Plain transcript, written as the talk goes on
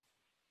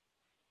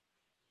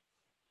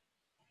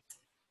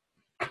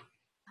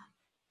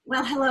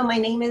Well, hello, my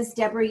name is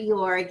Deborah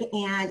Yorg,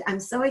 and I'm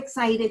so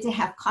excited to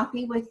have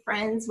Coffee with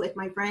Friends with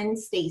my friend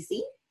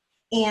Stacy.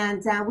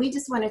 And we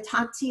just want to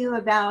talk to you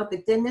about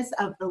the goodness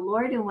of the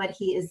Lord and what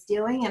He is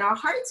doing. And our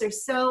hearts are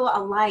so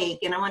alike,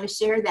 and I want to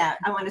share that.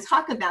 I want to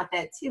talk about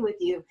that too with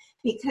you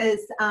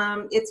because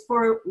it's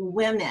for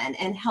women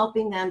and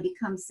helping them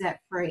become set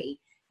free.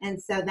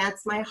 And so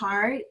that's my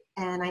heart,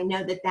 and I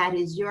know that that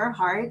is your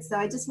heart. So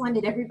I just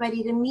wanted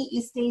everybody to meet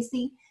you,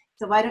 Stacy.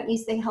 So why don't you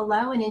say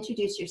hello and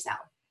introduce yourself?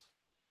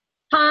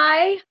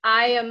 Hi,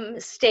 I am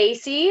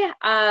Stacy,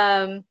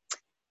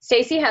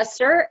 Stacy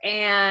Hester,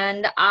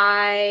 and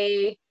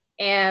I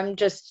am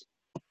just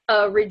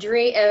a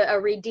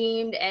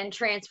redeemed and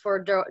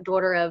transferred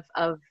daughter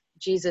of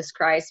Jesus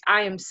Christ.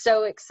 I am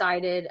so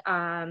excited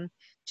to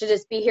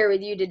just be here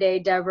with you today,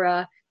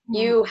 Deborah.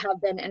 You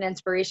have been an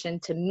inspiration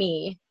to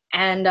me,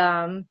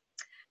 and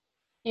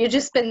you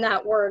just been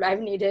that word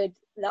I've needed,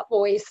 that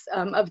voice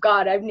of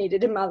God I've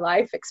needed in my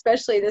life,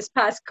 especially this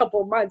past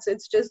couple months.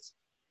 It's just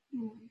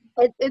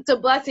it's a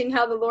blessing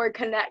how the Lord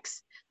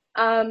connects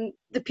the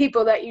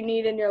people that you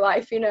need in your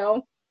life, in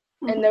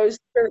those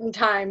certain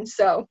times.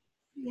 So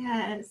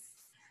yes,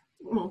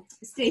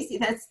 Stacy,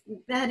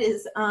 that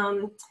is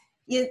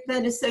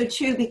that is so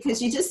true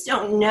because you just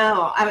don't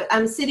know.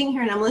 I'm sitting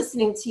here and I'm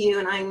listening to you,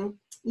 and I'm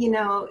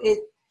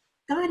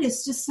God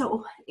is just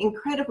so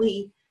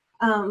incredibly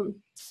on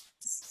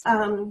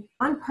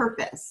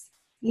purpose.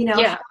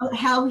 yeah,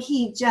 How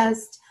He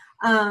just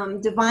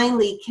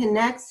divinely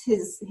connects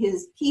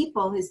his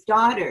people, his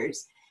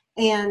daughters.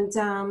 And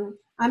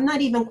I'm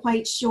not even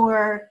quite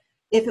sure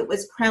if it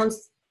was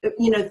Crowns,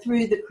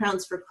 through the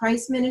Crowns for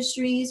Christ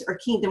Ministries or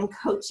Kingdom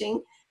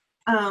Coaching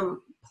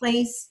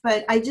place.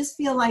 But I just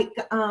feel like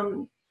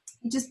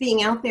just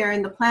being out there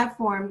in the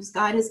platforms,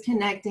 God is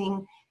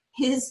connecting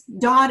His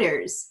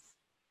daughters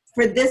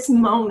for this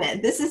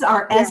moment. This is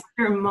our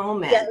Esther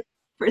moment. yeah.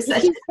 For He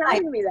such keeps a time.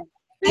 telling me that.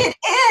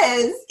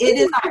 It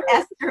is our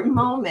Esther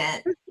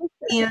moment,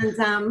 and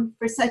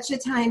for such a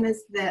time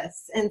as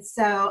this. And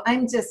so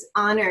I'm just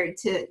honored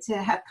to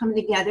have come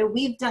together.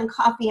 We've done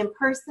coffee in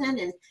person,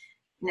 and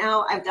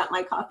now I've got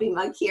my coffee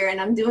mug here, and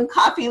I'm doing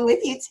coffee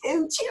with you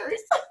too.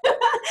 Cheers.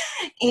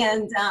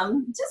 And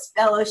just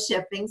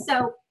fellowshipping.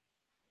 So,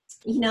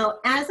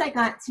 as I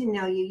got to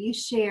know you, you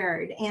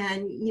shared,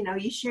 and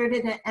you shared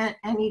it at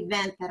an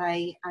event that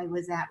I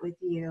was at with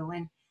you,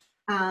 and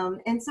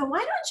so why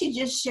don't you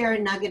just share a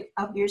nugget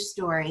of your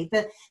story?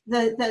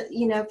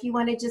 If you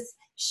want to just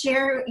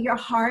share your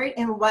heart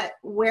and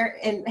where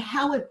and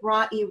how it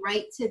brought you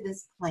right to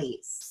this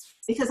place.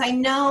 Because I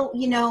know,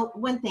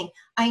 one thing,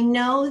 I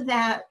know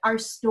that our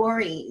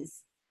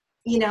stories,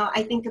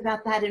 I think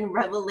about that in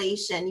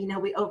Revelation,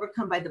 we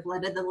overcome by the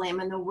blood of the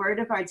Lamb and the word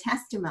of our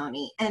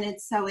testimony. And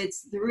it's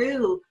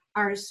through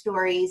our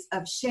stories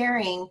of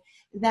sharing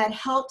that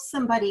helps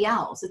somebody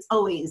else. It's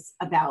always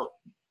about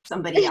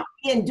somebody else.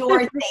 We endure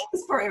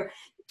things for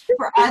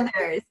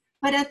others,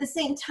 but at the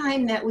same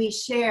time that we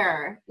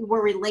share,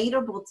 we're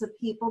relatable to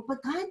people.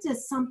 But God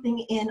does something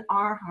in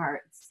our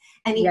hearts,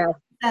 and He gives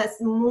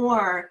us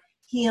more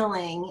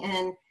healing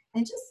and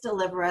just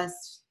deliver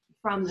us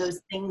from those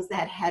things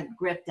that had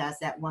gripped us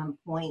at one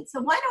point.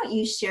 So why don't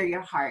you share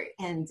your heart,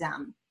 and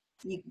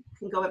you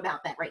can go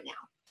about that right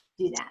now.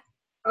 Do that.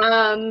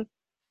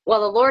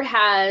 Well, the Lord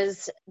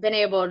has been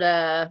able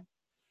to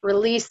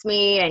release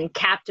me and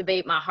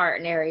captivate my heart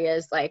in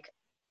areas like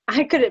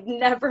I could have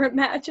never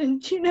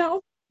imagined,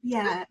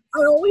 Yeah.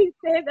 I always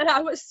say that I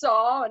was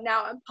Saul and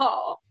now I'm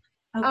Paul.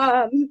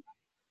 Okay.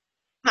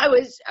 I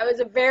was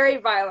a very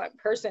violent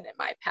person in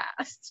my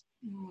past.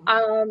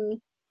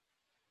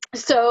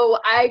 So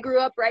I grew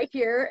up right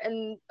here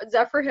in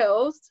Zephyr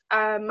Hills.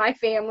 My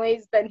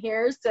family's been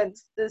here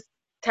since this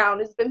town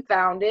has been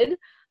founded.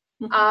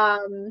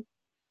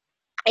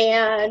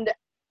 And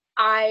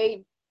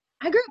I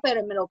grew up in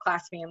a middle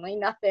class family,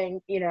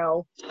 nothing, and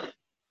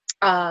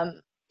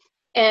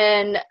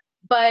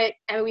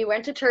we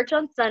went to church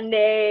on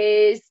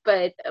Sundays,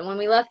 but when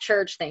we left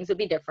church, things would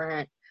be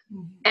different.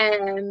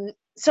 And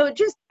so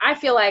I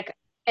feel like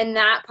in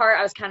that part,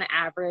 I was kind of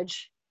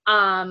average,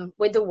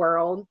 with the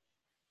world.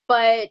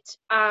 But,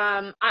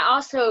 I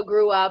also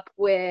grew up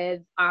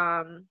with,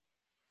 a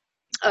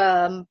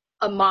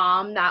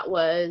mom that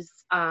was,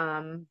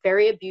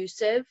 very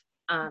abusive,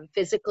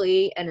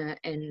 physically and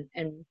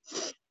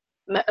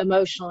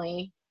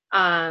emotionally.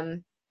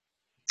 And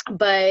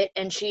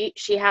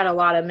she had a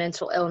lot of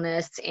mental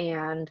illness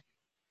and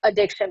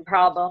addiction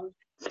problems.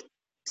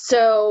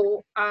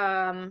 So,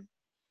 I'm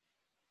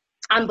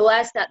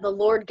blessed that the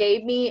Lord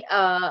gave me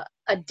a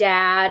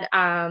dad,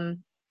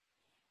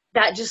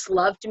 that just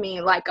loved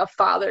me like a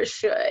father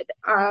should.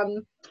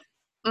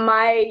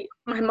 My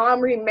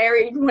mom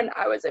remarried when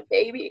I was a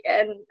baby,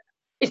 and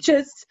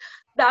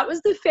that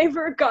was the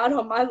favor of God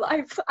on my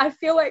life. I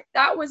feel like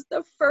that was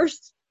the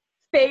first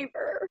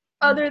favor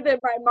other than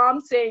my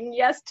mom saying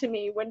yes to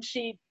me when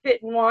she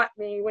didn't want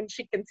me, when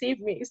she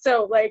conceived me.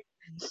 So like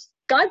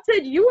God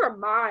said, you are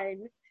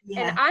mine.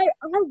 Yeah. And I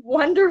have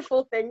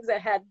wonderful things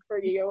ahead for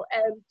you.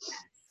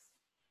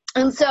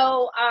 And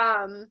so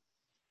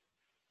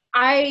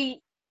I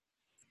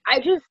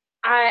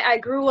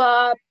grew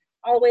up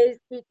always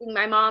seeking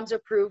my mom's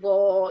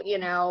approval.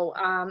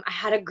 I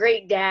had a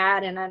great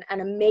dad and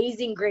an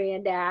amazing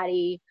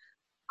granddaddy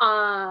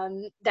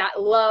that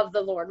loved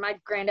the Lord. My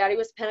granddaddy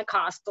was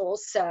Pentecostal,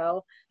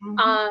 so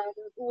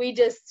we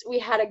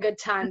had a good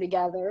time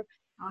together.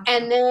 Awesome.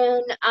 And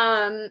then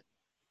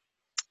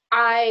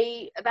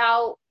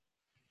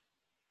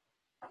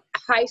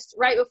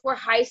right before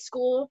high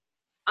school,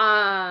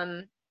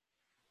 my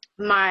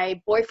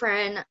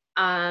boyfriend,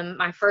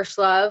 my first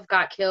love,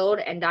 got killed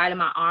and died in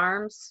my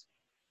arms.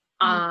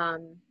 I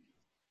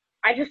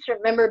just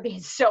remember being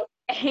so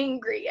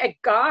angry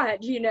at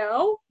God,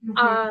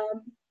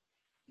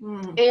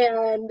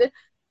 and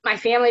my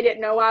family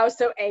didn't know why I was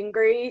so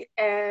angry,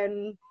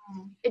 and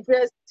it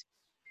just,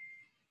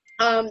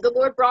 the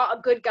Lord brought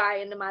a good guy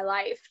into my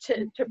life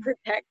to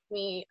protect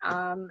me.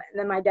 And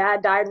then my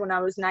dad died when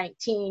I was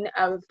 19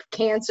 of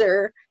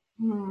cancer.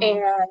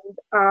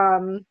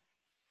 And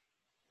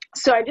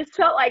so I just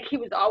felt like he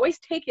was always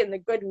taking the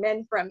good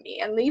men from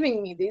me and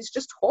leaving me these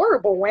just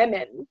horrible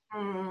women.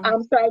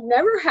 So I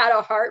never had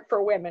a heart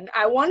for women.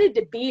 I wanted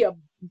to be a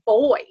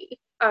boy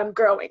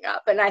growing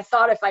up. And I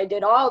thought if I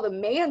did all the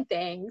man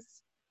things,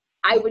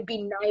 I would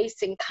be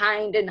nice and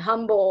kind and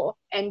humble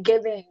and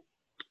giving.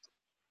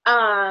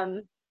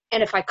 And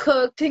if I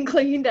cooked and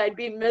cleaned, I'd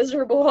be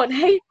miserable and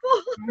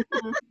hateful.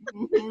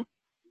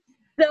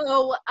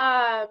 So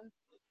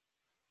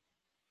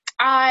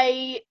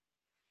I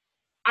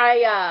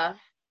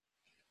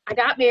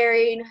got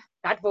married,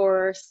 got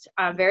divorced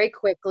very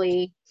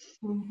quickly.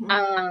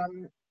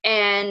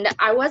 And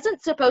I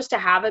wasn't supposed to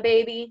have a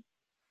baby,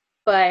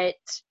 but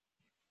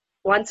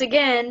once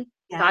again,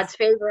 God's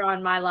favor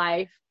on my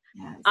life.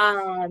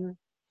 10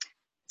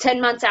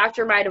 months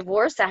after my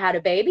divorce, I had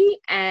a baby,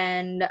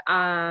 and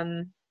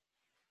I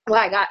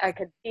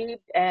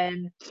conceived,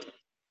 and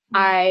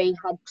I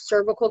had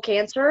cervical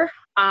cancer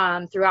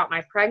throughout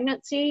my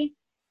pregnancy,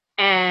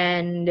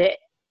 and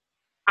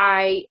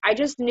I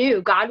just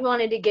knew God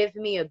wanted to give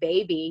me a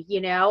baby,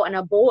 and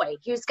a boy.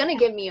 He was going to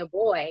give me a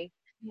boy.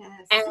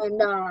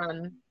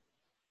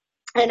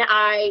 And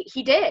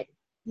he did.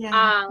 And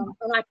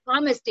I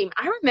promised him.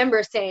 I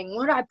remember saying,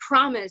 Lord, I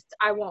promised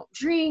I won't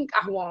drink.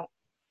 I won't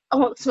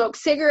smoke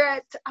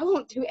cigarettes. I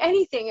won't do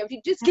anything if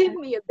you just give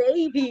me a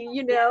baby,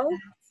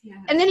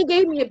 And then he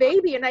gave me a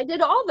baby, and I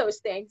did all those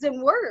things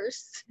and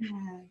worse.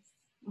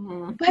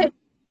 But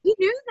he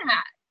knew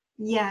that.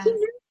 He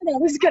knew what I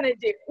was going to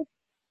do.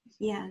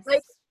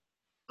 Like,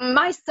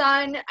 my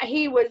son,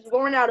 he was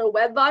born out of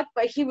wedlock,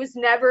 but he was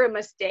never a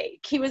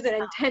mistake. He was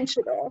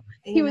intentional.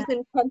 He was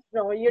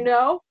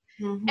intentional,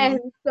 And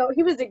so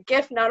he was a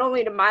gift not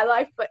only to my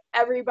life, but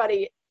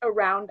everybody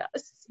around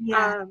us.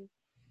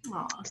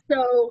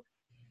 So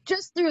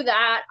just through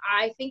that,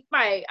 I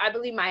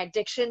believe my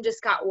addiction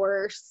just got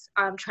worse.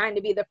 Trying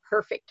to be the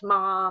perfect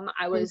mom.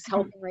 I was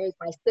helping raise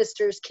my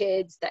sister's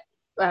kids that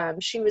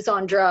she was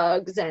on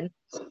drugs, and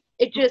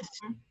it just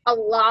a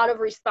lot of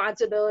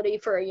responsibility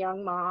for a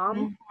young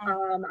mom.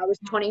 I was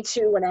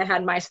 22 when I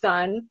had my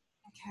son.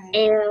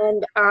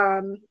 And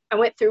I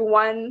went through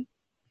one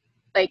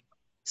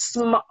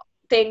small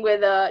thing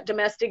with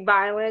domestic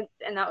violence,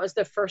 and that was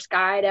the first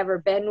guy I'd ever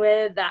been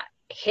with that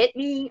hit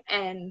me,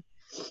 and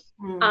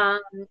I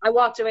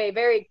walked away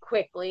very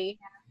quickly.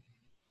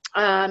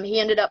 He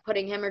ended up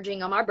putting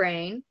hemorrhaging on my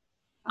brain.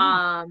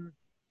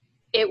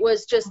 It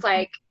was just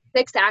like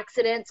 6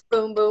 accidents,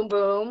 boom, boom,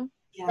 boom.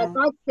 That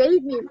God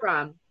saved me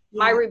from.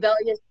 My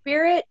rebellious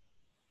spirit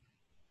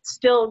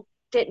still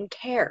didn't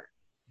care.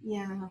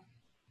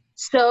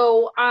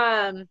 So,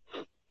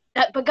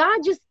 but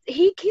God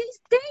he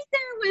stayed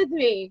there with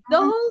me the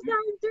whole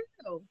time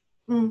through.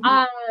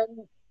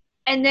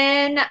 And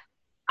then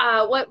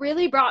what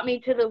really brought me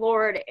to the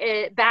Lord,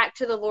 back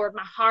to the Lord,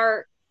 my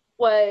heart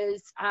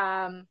was,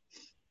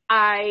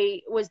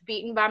 I was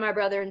beaten by my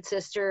brother and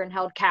sister and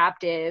held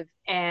captive,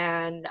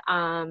 and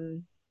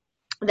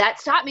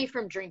that stopped me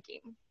from drinking.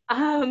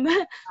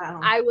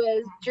 I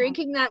was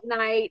drinking that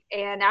night,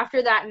 and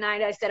after that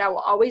night, I said I will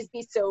always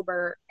be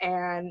sober.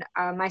 And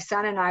my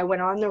son and I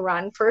went on the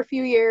run for a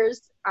few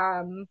years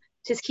to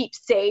keep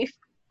safe.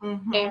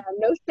 And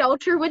no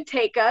shelter would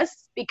take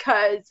us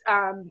because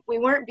we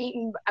weren't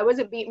beaten. I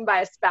wasn't beaten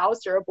by a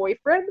spouse or a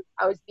boyfriend.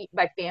 I was beaten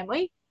by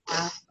family.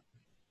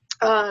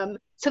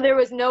 So there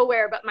was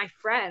nowhere but my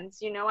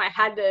friends. I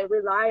had to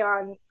rely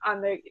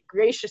on the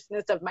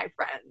graciousness of my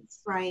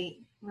friends. Right.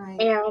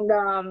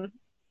 And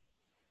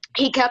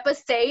he kept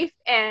us safe.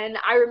 And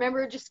I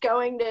remember just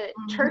going to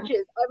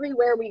churches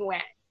everywhere we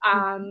went.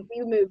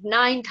 We moved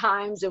 9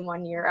 times in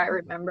 1 year, I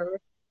remember.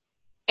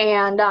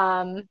 And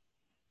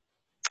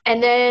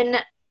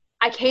then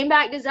I came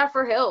back to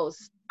Zephyr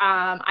Hills.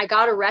 I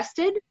got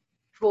arrested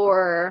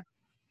for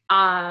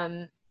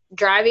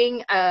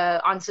driving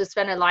on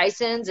suspended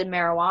license and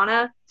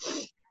marijuana.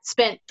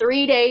 Spent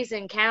 3 days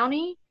in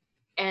county,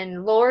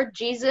 and Lord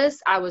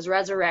Jesus, I was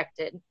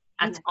resurrected.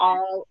 That's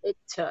all it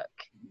took.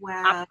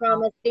 Wow. I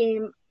promised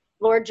him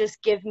Lord,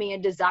 just give me a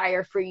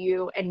desire for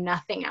you and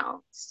nothing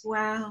else.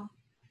 Wow.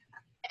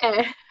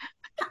 And,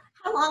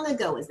 How long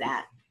ago was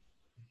that?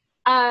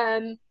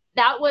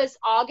 that was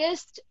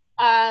August.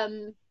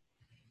 Well,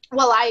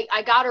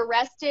 I got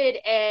arrested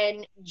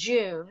in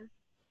June,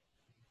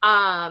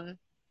 and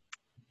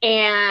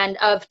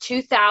of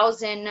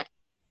 2011.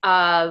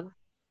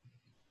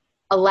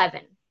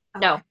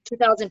 Okay. No,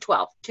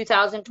 2012.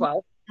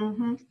 2012.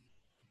 Mm-hmm.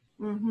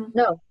 Mm-hmm.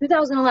 No,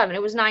 2011.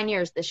 It was 9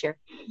 years this year.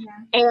 Yeah.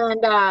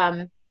 And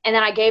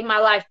then I gave my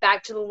life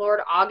back to the Lord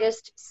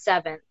August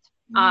 7th.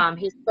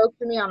 He spoke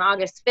to me on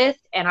August 5th,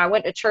 and I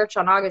went to church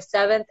on August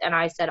 7th, and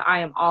I said, I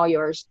am all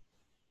yours.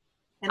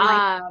 And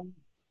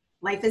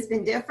life has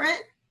been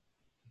different?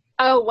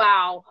 Oh,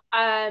 wow.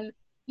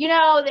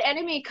 The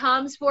enemy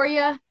comes for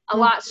you a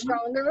lot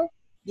stronger.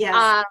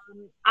 Yes.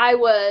 I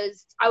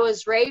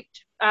was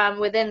raped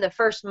within the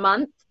first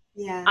month.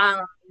 Yes.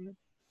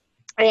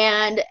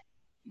 And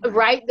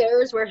right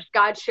there is where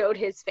God showed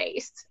his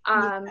face.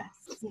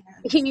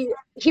 He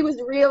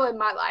was real in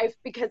my life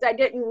because I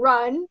didn't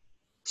run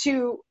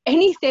to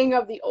anything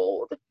of the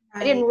old.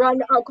 Right. I didn't run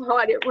to alcohol.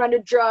 I didn't run to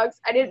drugs.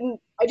 I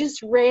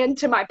just ran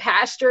to my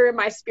pastor and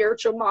my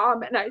spiritual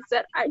mom, and I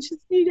said, I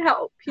just need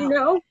help, you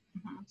know?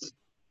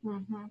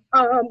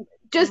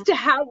 Just to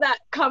have that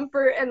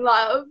comfort and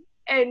love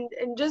and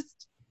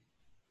just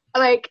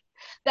like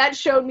that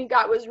showed me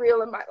God was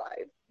real in my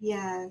life.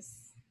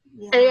 Yes.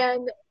 Yeah.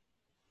 And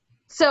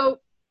so,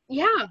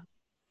 yeah.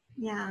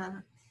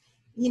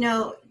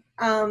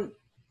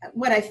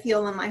 What I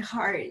feel in my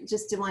heart,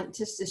 just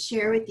to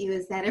share with you,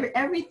 is that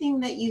everything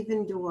that you've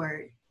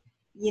endured,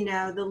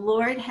 the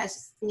Lord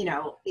has,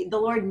 the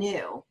Lord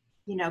knew,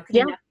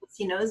 because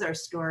he knows our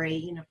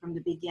story, from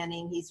the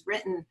beginning. He's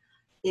written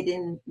it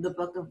in the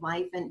book of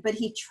life, but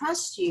he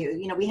trusts you.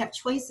 We have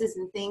choices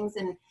and things,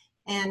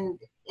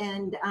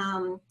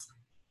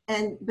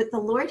 but the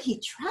Lord, he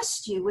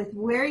trusts you with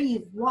where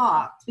you've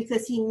walked,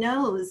 because he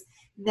knows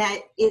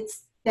that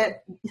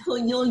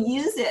you'll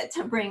use it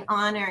to bring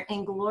honor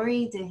and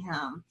glory to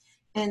him.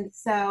 And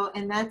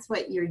that's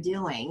what you're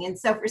doing. And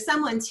so for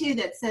someone too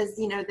that says,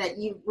 that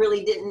you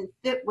really didn't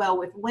fit well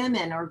with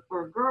women or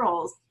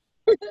girls,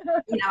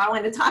 I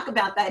want to talk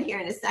about that here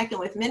in a second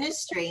with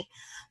ministry.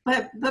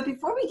 But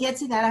before we get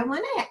to that, I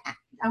want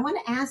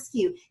to ask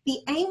you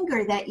the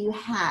anger that you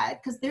had,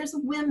 because there's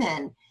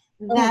women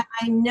that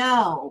I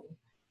know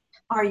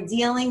are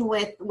dealing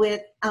with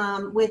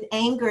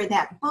anger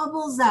that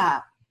bubbles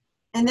up,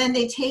 and then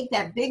they take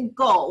that big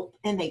gulp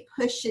and they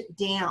push it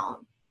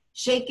down,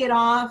 shake it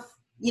off,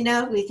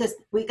 because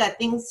we got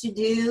things to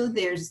do.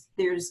 There's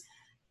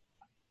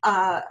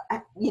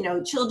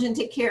children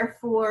to care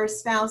for,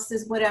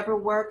 spouses, whatever,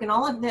 work, and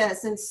all of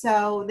this. And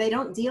so they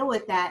don't deal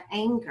with that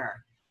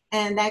anger.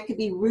 And that could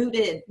be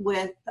rooted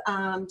with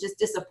just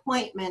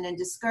disappointment and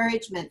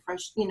discouragement,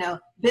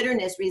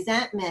 bitterness,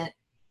 resentment,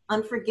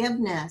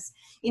 unforgiveness.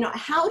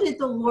 How did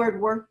the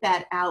Lord work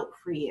that out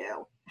for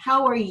you?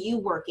 How are you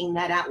working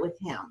that out with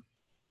him?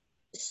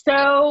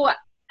 So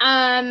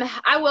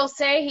I will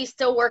say he's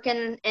still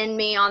working in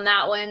me on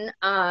that one.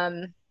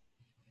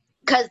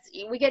 Because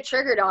we get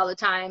triggered all the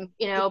time,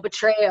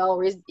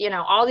 betrayal,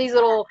 all these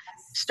little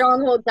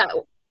strongholds that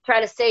try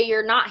to say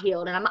you're not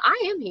healed. And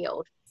I am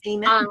healed.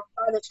 Amen.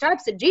 By the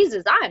stripes of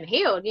Jesus, I am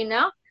healed,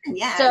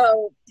 Yes.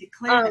 So,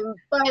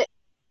 but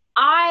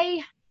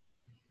I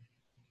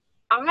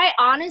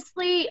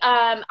honestly,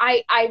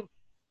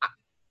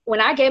 when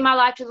I gave my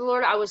life to the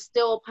Lord, I was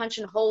still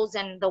punching holes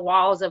in the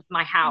walls of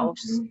my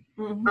house.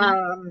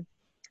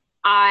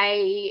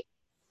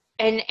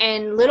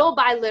 And little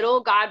by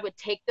little, God would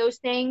take those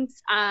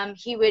things.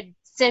 He would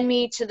send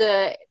me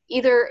to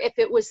either if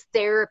it was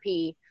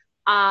therapy,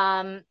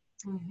 or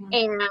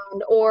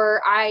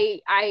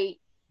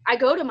I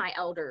go to my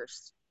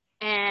elders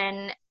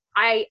and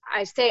I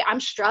say, I'm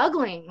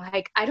struggling.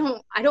 Like, I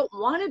don't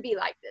want to be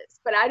like this,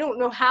 but I don't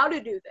know how to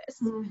do this.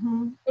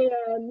 And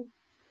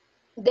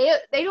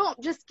they don't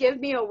just give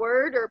me a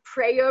word or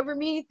pray over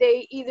me.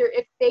 They either,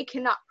 if they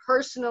cannot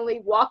personally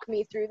walk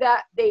me through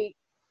that, they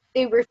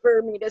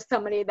refer me to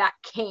somebody that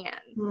can.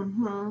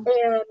 And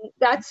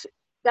that's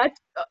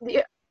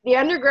the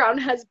underground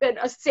has been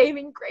a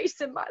saving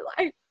grace in my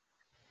life.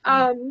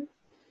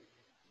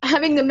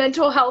 Having the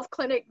mental health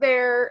clinic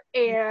there,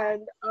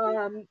 and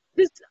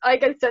just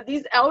like I said,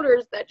 these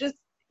elders that just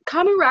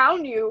come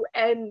around you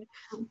and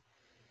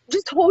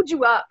just hold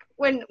you up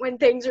when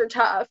things are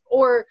tough.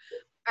 Or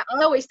I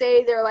always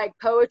say they're like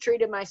poetry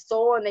to my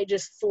soul, and they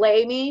just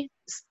slay me,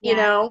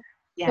 in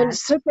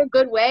such a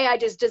good way. I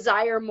just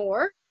desire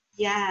more.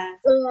 Yeah.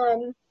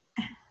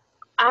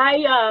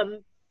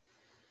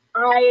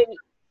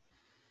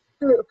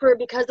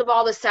 Because of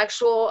all the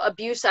sexual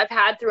abuse I've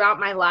had throughout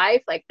my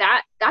life, like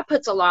that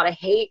puts a lot of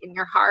hate in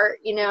your heart,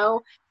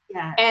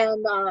 Yeah.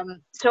 And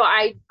so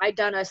I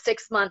done a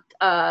 6-month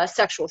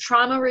sexual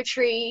trauma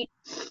retreat,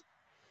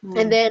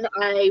 and then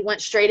I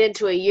went straight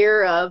into a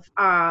year of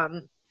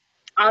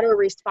auto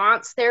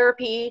response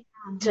therapy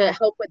to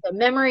help with the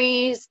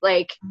memories.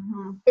 Like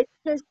it's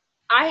just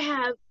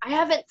I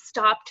haven't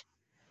stopped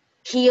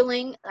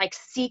healing, like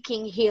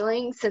seeking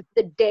healing since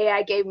the day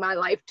I gave my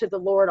life to the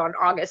Lord on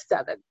August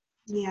 7th.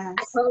 Yes.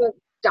 I haven't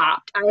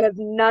stopped. I have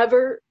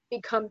never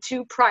become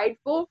too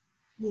prideful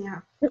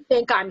to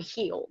think I'm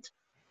healed.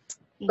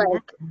 Yeah.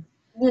 Like,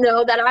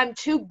 that I'm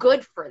too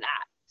good for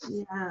that.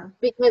 Yeah.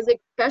 Because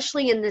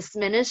especially in this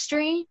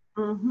ministry,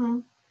 Mm-hmm.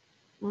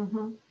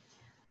 Mm-hmm.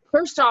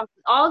 first off,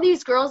 all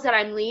these girls that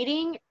I'm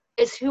leading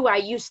is who I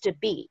used to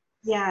be.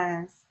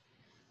 Yes.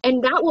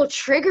 And that will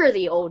trigger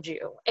the old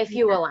you if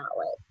you allow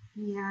it.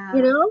 Yeah.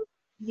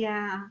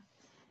 Yeah.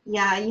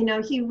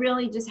 Yeah. He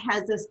really just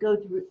has us go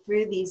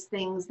through these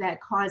things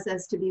that cause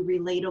us to be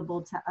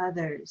relatable to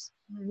others.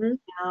 Mm-hmm.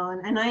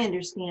 And I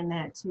understand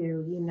that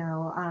too,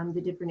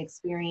 the different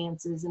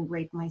experiences and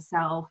break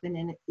myself and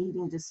an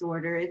eating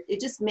disorder. It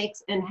just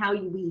makes, and how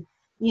we,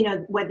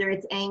 whether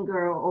it's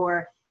anger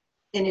or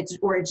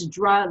it's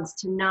drugs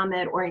to numb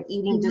it, or an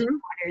eating disorder.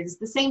 It's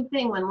the same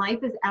thing when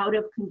life is out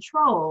of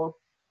control.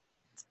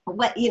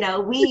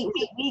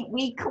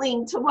 We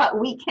cling to what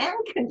we can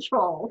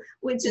control,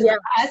 which is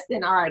us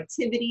and our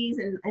activities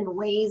and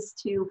ways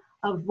to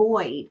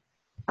avoid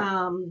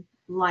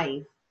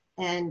life.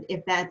 And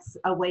if that's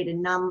a way to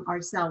numb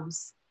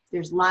ourselves,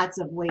 there's lots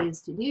of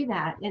ways to do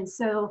that. And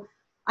so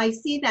I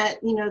see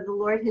that, the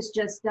Lord has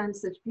just done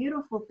such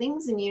beautiful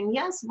things in you. And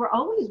yes, we're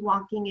always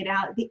walking it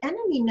out. The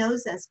enemy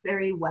knows us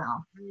very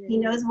well. He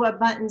knows what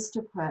buttons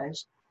to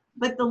push.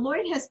 But the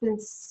Lord has been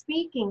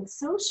speaking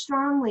so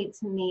strongly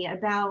to me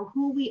about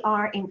who we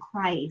are in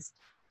Christ,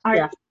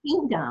 our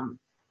kingdom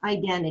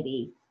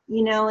identity,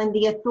 and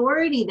the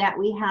authority that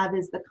we have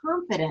is the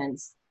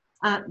confidence,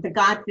 the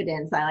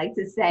Godfidence, I like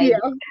to say,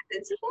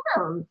 it's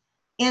Him.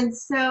 And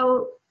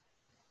so,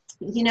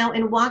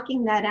 and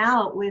walking that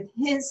out with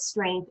His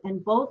strength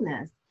and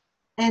boldness.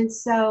 And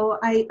so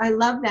I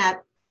love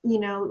that,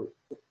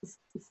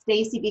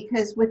 Stacy,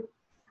 because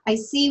I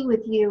see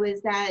with you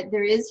is that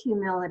there is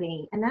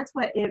humility, and that's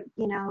what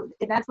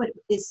that's what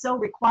is so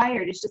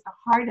required. It's just a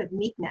heart of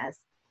meekness,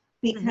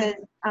 because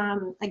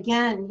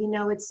again,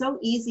 it's so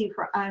easy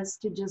for us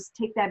to just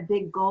take that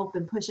big gulp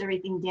and push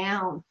everything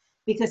down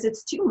because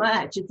it's too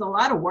much. It's a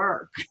lot of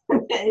work.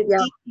 It's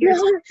easier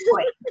to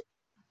avoid.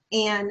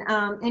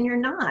 And you're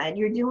not.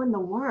 You're doing the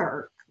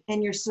work,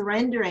 and you're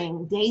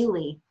surrendering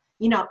daily.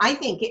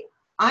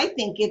 I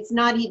think it's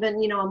not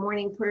even, a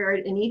morning prayer,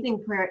 an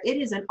evening prayer. It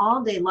is an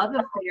all-day love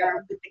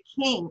affair with the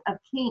King of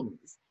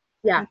Kings,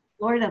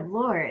 Lord of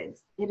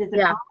Lords. It is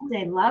an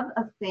all-day love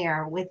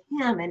affair with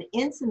Him, and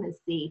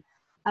intimacy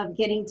of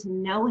getting to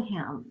know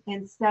Him.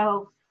 And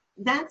so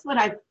that's what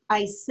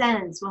I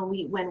sense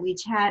when we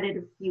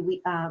chatted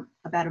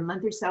about a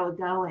month or so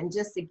ago, and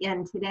just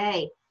again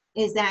today,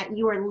 is that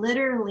you are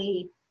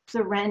literally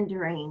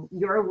surrendering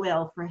your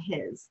will for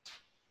His.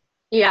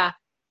 Yeah.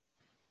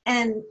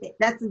 And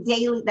that's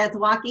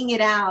walking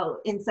it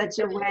out in such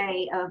a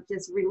way of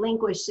just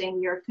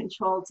relinquishing your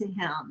control to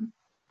Him.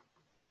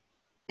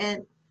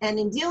 And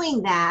in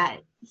doing that,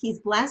 He's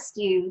blessed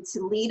you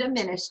to lead a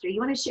ministry. You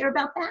want to share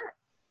about that?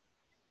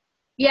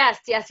 Yes.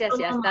 That's like,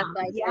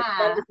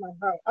 that is my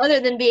heart. Other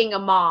than being a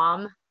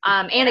mom,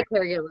 and a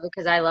caregiver,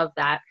 because I love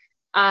that.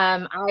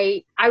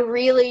 I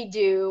really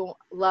do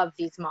love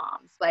these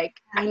moms. Like,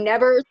 I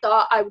never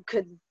thought I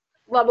could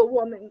love a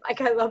woman like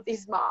I love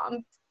these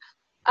moms.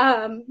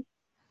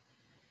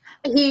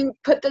 He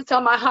put this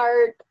on my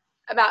heart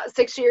about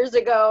 6 years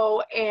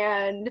ago,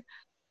 and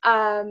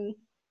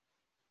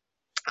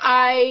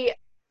I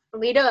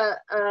lead a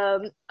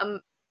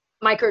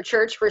micro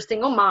church for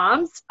single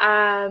moms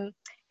and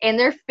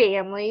their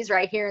families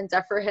right here in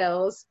Zephyr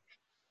Hills.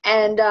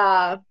 And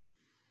our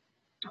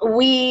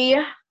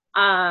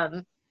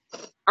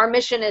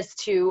mission is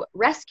to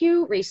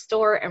rescue,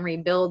 restore, and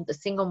rebuild the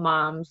single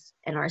moms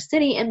in our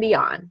city and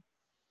beyond.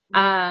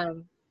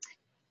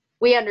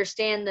 We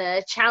understand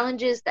the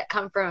challenges that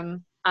come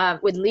from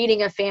with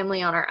leading a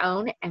family on our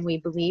own, and we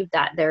believe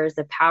that there is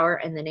a power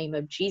in the name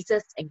of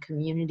Jesus and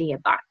community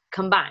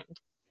combined.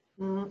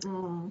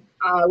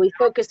 We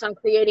focus on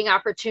creating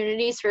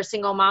opportunities for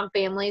single mom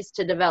families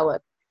to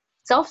develop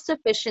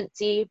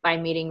self-sufficiency by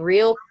meeting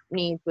real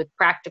needs with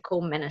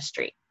practical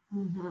ministry.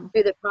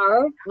 Through the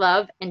power,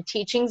 love, and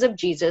teachings of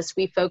Jesus,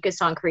 we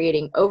focus on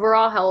creating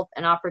overall health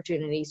and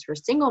opportunities for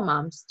single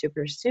moms to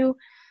pursue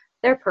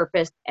their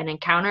purpose and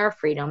encounter a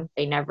freedom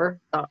they never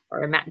thought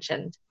or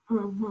imagined.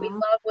 We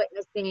love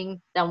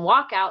witnessing them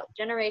walk out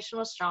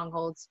generational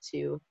strongholds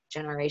to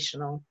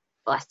generational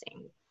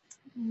blessings.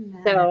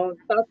 So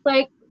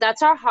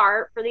that's our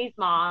heart for these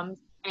moms.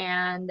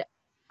 And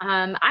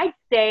I'd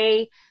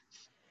say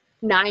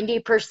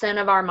 90%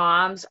 of our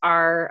moms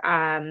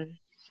are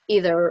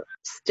either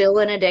still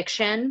in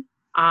addiction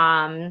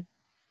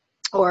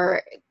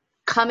or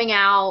coming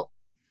out,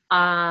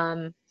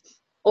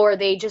 or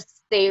they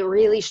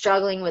really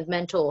struggling with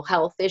mental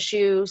health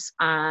issues.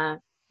 And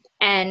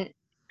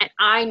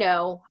I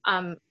know,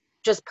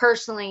 just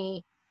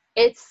personally,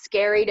 it's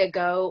scary to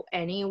go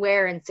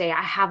anywhere and say,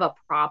 I have a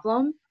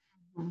problem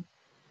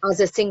as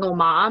a single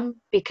mom,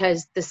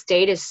 because the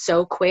state is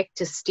so quick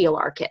to steal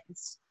our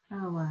kids.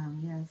 Oh, wow.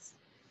 Yes.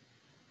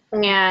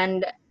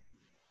 And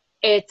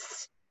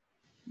it's,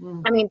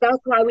 Mm. I mean, that's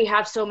why we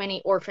have so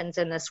many orphans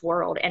in this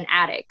world and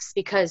addicts,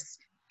 because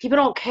people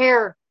don't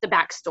care the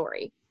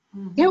backstory.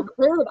 They don't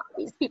care about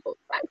these people's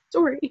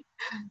backstory.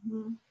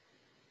 Mhm.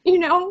 You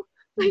know,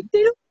 like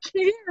they don't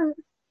care.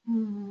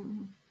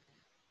 Mhm.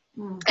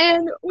 Mm.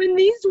 And when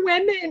these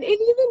women, and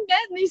even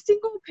men, these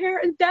single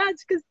parent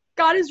dads, because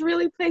God has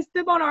really placed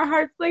them on our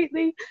hearts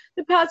lately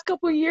the past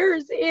couple of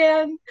years.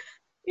 And,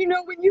 you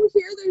know, when you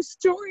hear their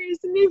stories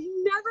and they've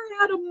never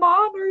had a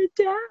mom or a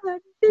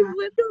dad, they've Right.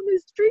 lived on the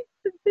streets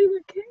since they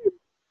were kids.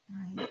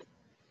 Right.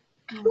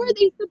 How are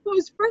they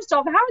supposed, first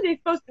off, how are they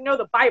supposed to know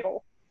the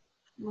Bible?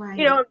 Right.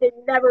 You know, if they've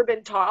never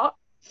been taught?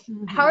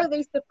 Mhm. How are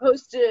they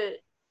supposed to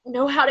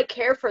know how to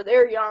care for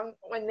their young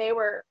when they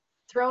were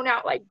thrown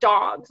out like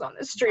dogs on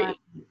the street?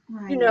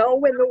 Right. You know,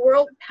 when the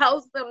world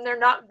tells them they're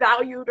not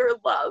valued or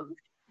loved.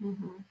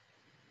 Mhm.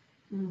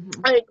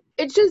 Mhm. Like,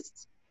 it's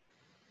just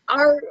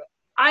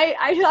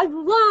I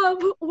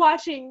love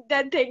watching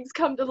dead things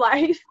come to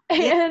life.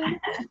 And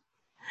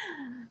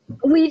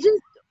we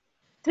just,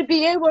 to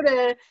be able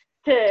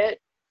to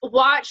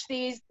watch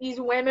these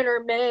women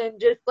or men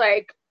just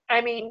like,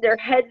 I mean, their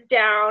heads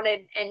down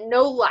and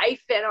no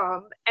life in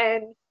them,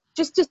 and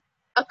just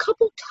a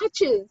couple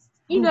touches,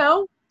 you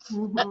know,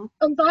 Mhm.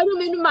 invite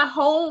them into my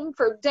home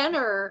for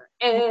dinner,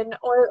 and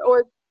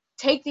or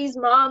take these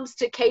moms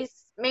to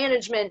case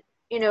management,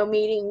 you know,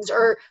 meetings,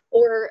 or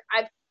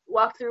I've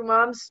walked through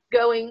moms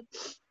going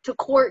to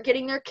court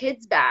getting their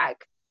kids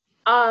back,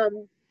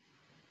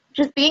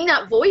 just being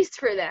that voice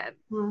for them.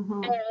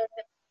 Mhm. And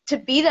to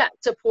be that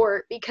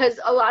support, because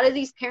a lot of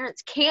these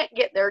parents can't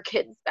get their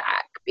kids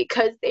back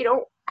because they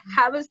don't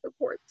have a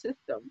support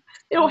system.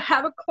 They don't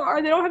have a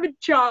car, they don't have a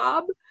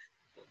job,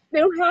 they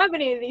don't have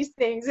any of these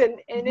things, and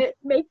it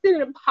makes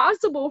it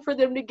impossible for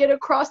them to get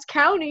across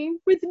county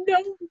with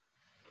no,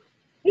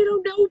 you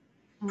know, no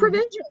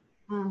prevention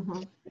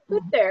Mhm.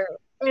 put there.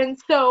 And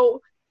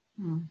so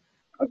Mhm.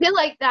 I feel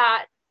like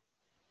that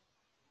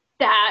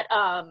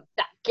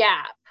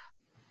gap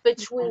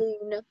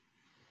between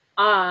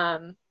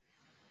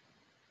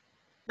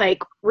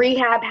like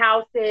rehab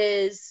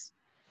houses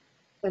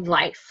and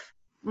life,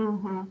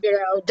 Mhm. you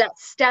know, that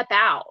step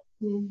out,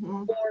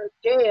 Mhm. or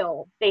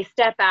jail, they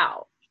step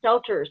out,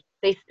 shelters,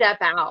 they step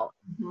out,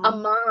 a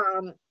Mhm.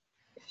 mom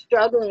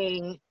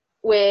struggling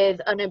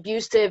with an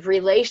abusive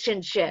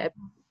relationship,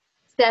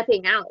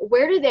 stepping out,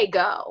 where do they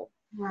go?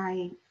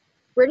 Right.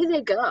 Where do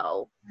they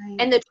go? Right.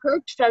 And the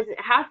church doesn't,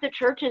 half the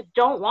churches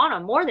don't want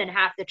them, more than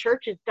half the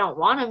churches don't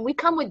want them. We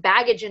come with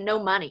baggage and no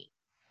money,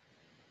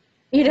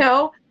 you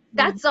know,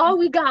 that's all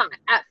we got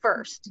at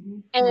first.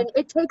 Mhm. And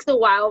it takes a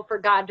while for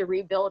God to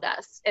rebuild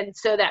us, and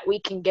so that we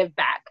can give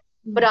back.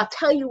 But I'll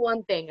tell you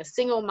one thing, a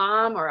single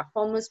mom or a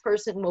homeless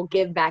person will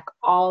give back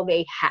all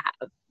they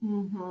have.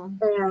 Mhm.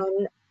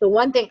 And the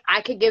one thing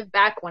I could give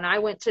back when I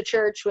went to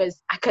church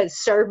was I could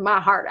serve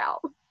my heart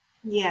out.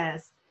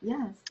 Yes.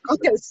 Yes. I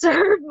could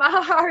serve my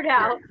heart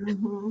out.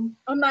 Mhm.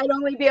 I might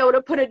only be able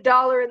to put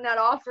 $1 in that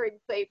offering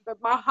plate,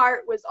 but my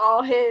heart was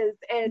all his,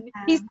 and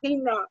he's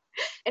seen that,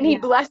 and he Yeah.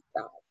 blessed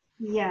that.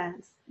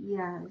 Yes.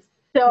 Yes.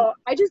 So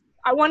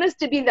I want us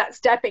to be that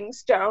stepping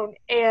stone.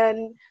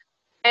 And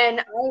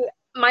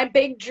my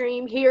big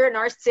dream here in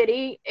our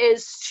city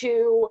is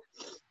to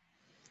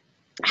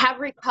have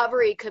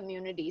recovery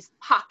communities,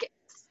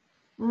 pockets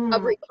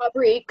of Mm.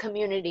 recovery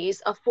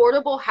communities,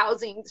 affordable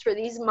housings for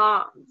these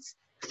moms,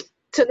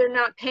 so they're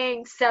not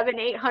paying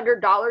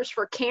 $700-800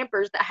 for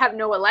campers that have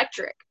no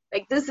electric.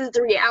 Like, this is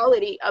the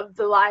reality of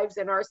the lives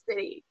in our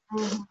city.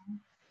 Mhm.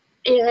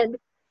 And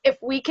if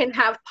we can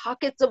have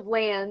pockets of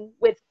land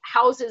with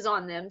houses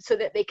on them so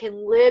that they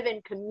can live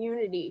in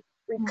community,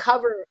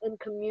 recover in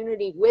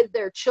community with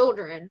their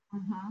children,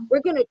 Mhm.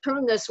 we're going to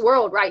turn this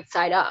world right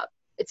side up.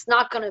 It's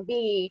not going to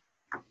be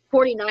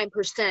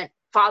 49%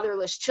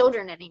 fatherless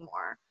children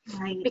anymore,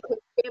 Right. because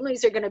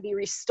families are going to be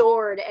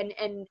restored, and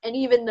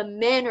even the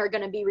men are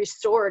going to be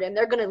restored, and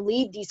they're going to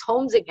lead these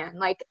homes again.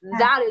 Like,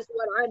 that is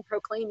what I'm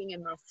proclaiming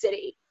in my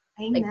city.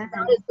 Like, Amen.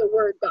 that is the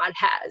word God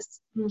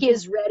has. He Mhm.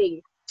 is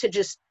ready to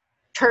just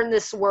turn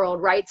this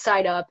world right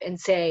side up and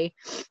say,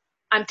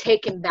 I'm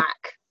taking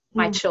back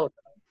my Mhm.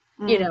 children,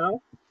 you Mhm.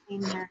 know?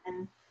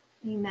 Amen.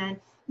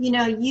 Amen. You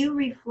know, you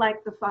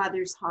reflect the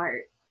Father's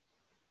heart.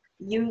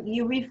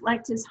 You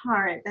reflect his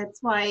heart.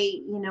 That's why,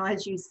 you know,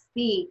 as you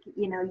speak,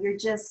 you know, you're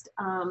just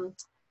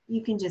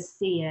you can just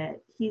see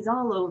it. He's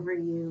all over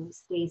you,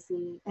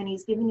 Stacy, and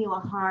he's given you a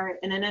heart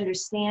and an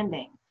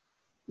understanding,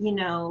 you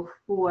know,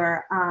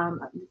 for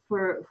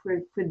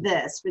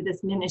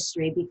this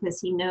ministry, because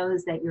he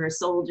knows that you're a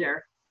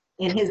soldier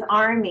in his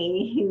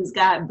army who's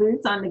got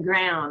boots on the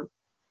ground.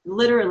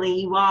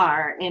 Literally, you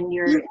are, and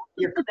you're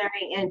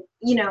clearing. And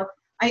you know,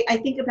 I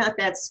think about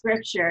that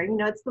scripture. You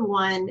know, it's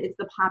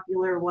the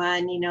popular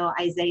one. You know,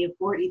 Isaiah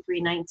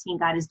 43:19.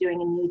 God is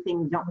doing a new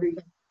thing. Don't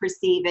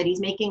perceive it.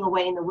 He's making a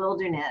way in the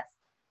wilderness,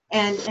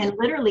 and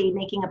literally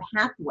making a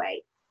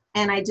pathway.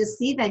 And I just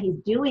see that he's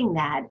doing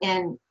that,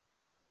 and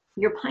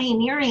you're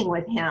pioneering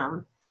with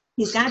him.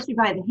 He's got you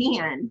by the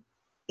hand,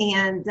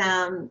 and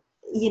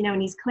you know,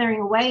 and he's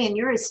clearing away, and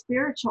you're a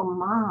spiritual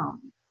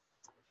mom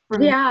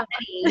for Yeah.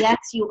 many.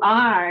 Yes, you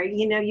are.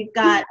 You know, you've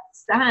got a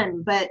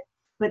son, but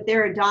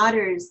there are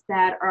daughters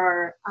that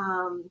are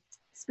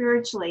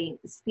spiritually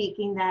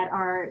speaking that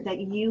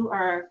you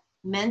are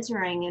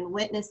mentoring and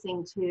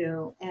witnessing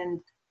to,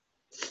 and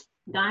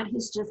God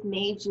has just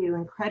made you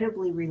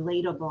incredibly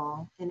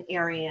relatable in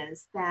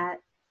areas that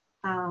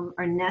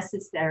are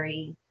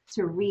necessary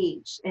to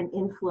reach and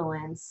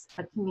influence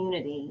a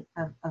community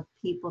of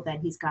people that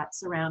he's got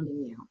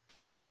surrounding you.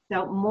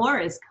 So more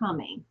is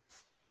coming.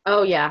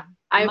 Oh yeah.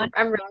 I'm Much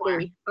more.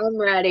 ready. I'm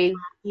ready.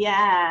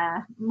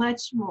 Yeah,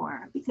 much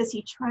more, because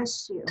he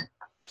trusts you,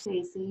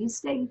 Stacey. You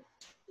stay,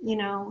 you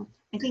know,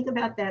 I think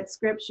about that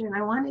scripture, and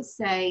I want to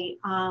say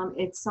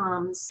it's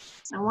Psalms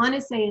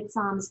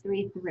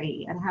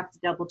 3:3. I'd have to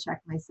double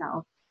check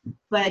myself,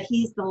 but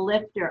he's the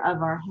lifter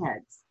of our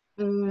heads.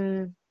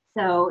 Mm.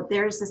 So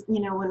there's this, you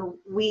know,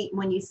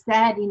 when you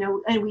said, you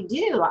know, and we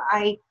do,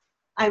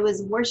 I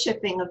was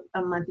worshiping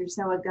a month or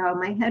so ago.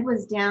 My head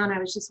was down. I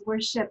was just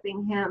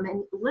worshiping him,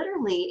 and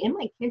literally in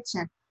my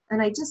kitchen,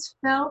 and I just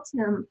felt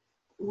him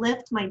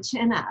lift my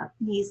chin up.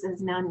 He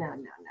says, no, no, no,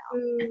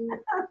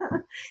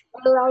 no.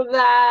 I love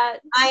that.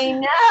 I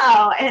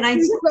know. And I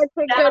He's just such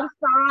a good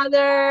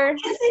father.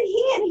 isn't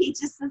he? And he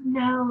just says,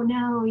 no,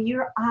 no,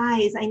 your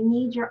eyes. I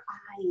need your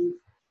eyes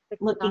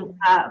looking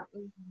up.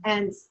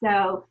 And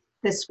so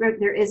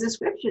there is a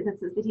scripture that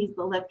says that he's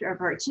the lifter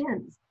of our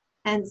chins.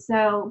 And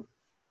so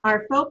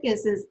our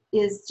focus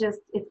is just,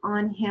 it's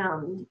on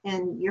him,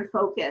 and your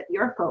focus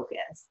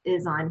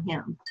is on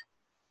him.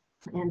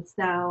 And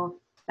so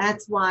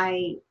that's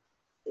why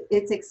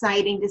it's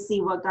exciting to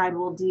see what God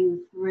will do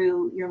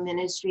through your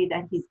ministry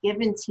that he's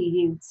given to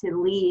you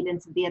to lead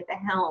and to be at the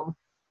helm,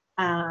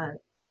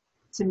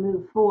 to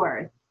move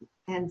forth.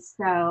 And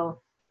so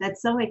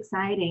that's so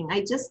exciting.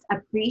 I just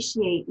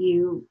appreciate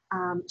you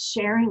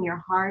sharing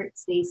your heart,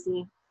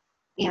 Stacey,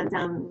 and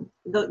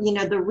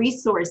the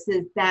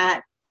resources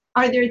that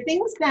are there.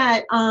 Things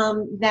that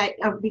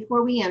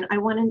before we end, I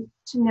wanted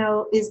to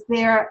know: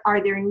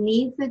 are there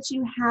needs that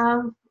you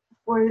have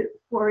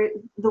for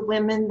the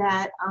women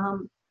that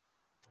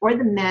or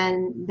the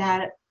men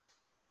that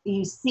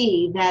you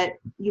see that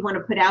you want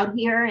to put out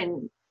here?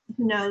 And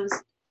who knows?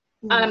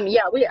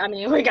 Yeah, we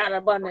got an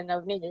abundance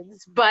of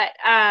needs, but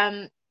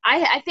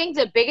I think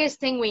the biggest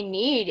thing we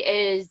need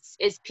is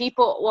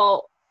people,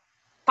 well,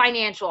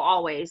 financial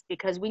always,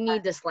 because we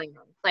need this land.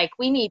 Like,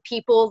 we need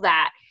people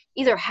that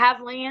either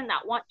have land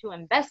that want to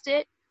invest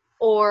it,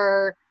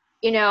 or,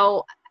 you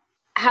know,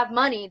 have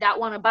money that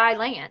want to buy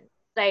land.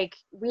 Like,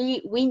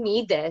 we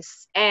need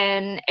this.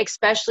 And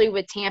especially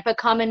with Tampa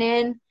coming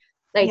in,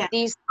 like, Yeah.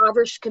 these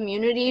impoverished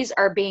communities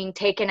are being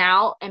taken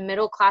out, and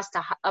middle class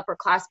to upper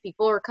class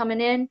people are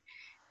coming in.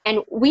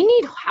 And we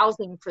need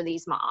housing for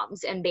these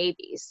moms and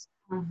babies.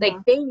 Mm-hmm.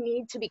 Like, they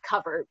need to be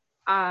covered.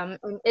 And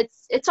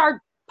it's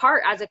our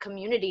part as a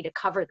community to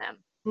cover them.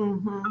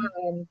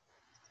 Mm-hmm.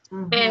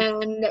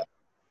 And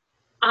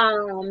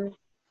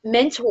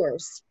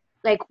mentors.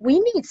 Like, we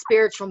need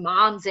spiritual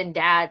moms and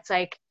dads.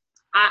 Like,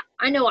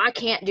 I know I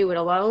can't do it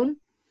alone.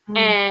 Mm-hmm.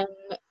 And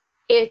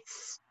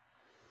it's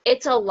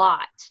a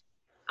lot.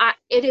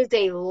 It is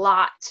a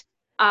lot.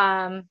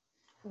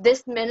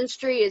 This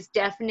ministry is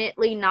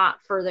definitely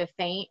not for the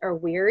faint or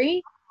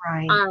weary.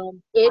 Right.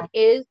 It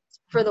is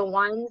for the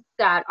ones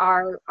that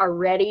are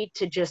ready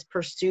to just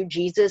pursue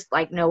Jesus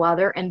like no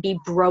other, and be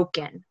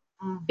broken,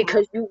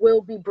 because you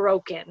will be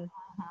broken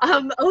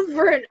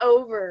over and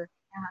over.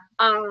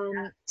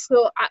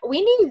 So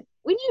we need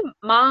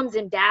moms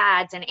and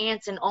dads and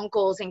aunts and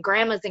uncles and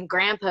grandmas and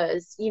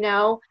grandpas, you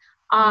know,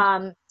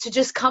 to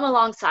just come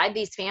alongside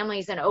these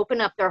families and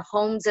open up their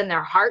homes and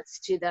their hearts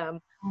to them.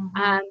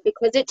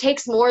 Because it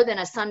takes more than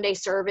a Sunday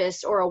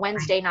service or a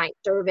Wednesday night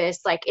service.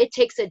 Like, it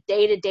takes a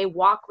day-to-day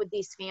walk with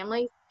these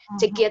families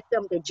to get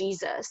them to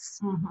Jesus.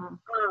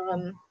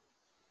 And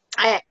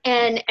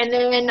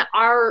then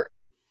our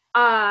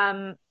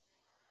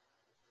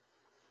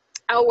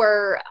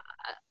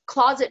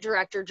closet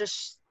director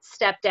just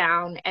stepped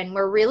down, and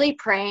we're really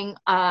praying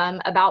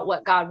about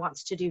what God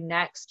wants to do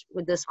next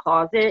with this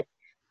closet.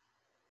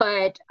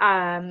 But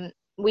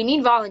we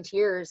need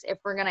volunteers if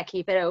we're going to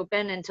keep it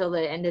open until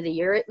the end of the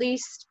year at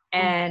least.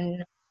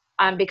 And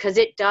because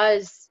it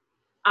does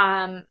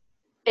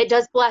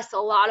bless a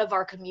lot of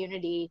our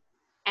community.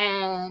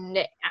 And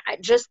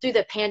just through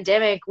the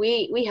pandemic,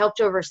 we helped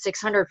over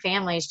 600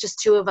 families, just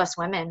two of us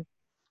women.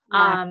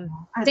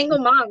 Single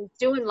moms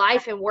doing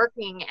life and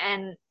working,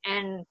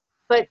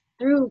 but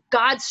through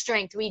God's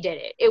strength, we did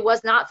it. It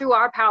was not through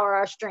our power,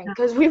 our strength,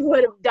 because we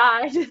would have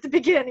died at the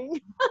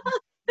beginning.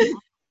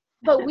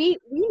 But we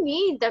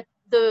need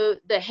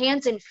the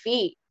hands and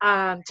feet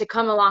to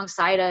come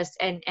alongside us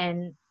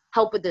and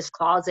help with this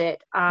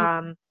closet.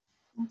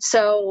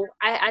 So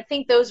I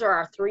think those are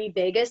our three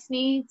biggest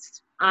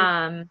needs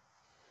that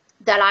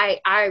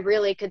I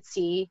really could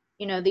see,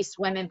 you know, these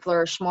women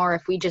flourish more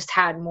if we just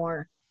had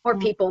more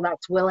people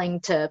that's willing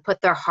to put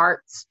their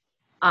hearts.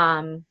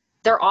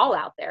 They're all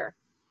out there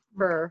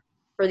for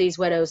these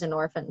widows and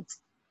orphans.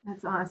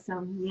 That's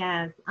awesome.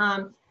 Yes.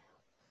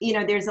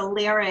 There's a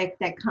lyric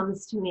that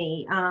comes to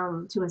me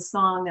to a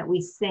song that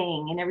we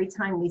sing. And every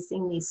time we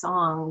sing these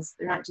songs,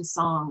 they're not just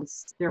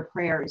songs, they're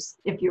prayers.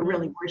 If you're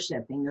really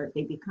worshiping,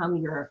 they become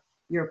your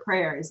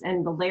prayers.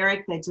 And the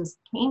lyric that just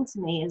came to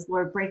me is,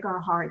 Lord, break our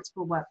hearts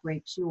for what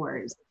breaks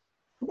yours.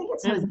 I think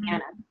it's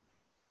Hosanna.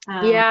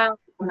 Yeah. If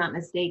I'm not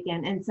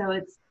mistaken. And so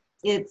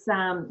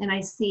and I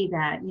see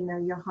that,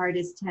 your heart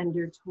is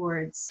tender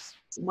towards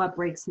what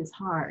breaks his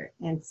heart.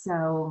 And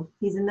so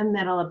he's in the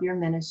middle of your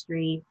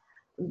ministry.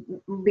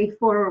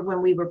 Before,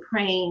 when we were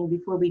praying,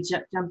 before we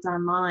jumped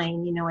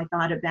online, I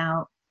thought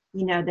about,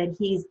 that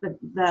he's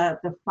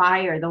the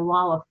fire, the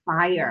wall of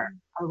fire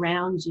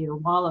around you,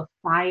 wall of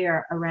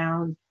fire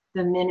around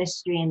the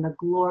ministry, and the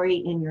glory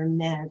in your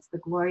midst. The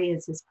glory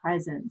is his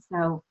presence.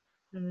 So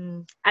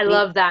I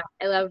love that.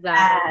 I love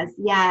that.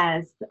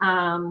 Yes.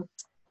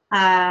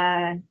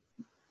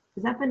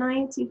 Is that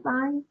Benaiah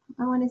 2:5,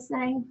 I want to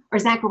say, or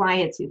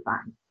Zechariah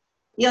 2:5?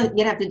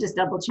 You'd have to just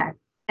double check.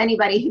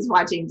 Anybody who's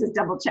watching, just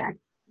double check.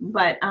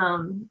 But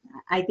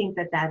I think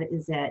that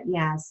is it.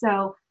 Yeah.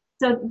 So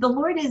the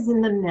Lord is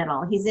in the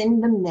middle. He's in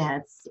the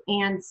midst.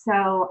 And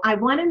so I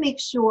want to make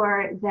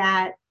sure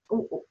that,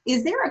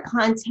 is there a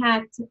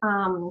contact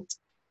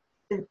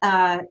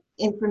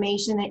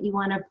information that you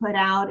want to put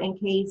out in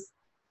case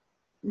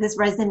this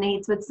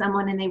resonates with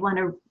someone and they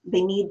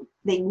need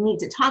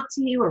to talk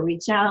to you or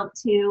reach out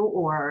to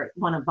or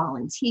want to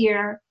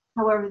volunteer,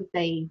 however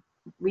they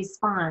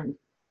respond?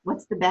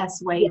 What's the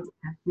best way to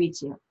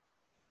reach you?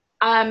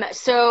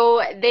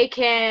 So they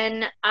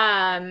can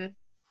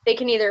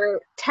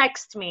either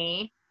text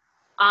me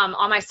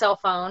on my cell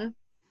phone,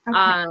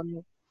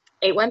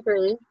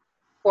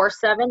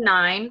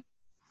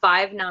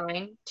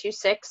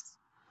 813-479-5926,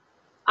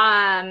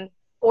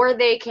 or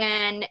they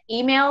can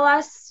email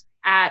us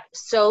at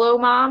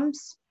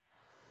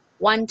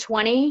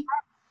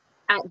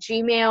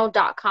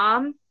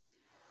solomoms120@gmail.com.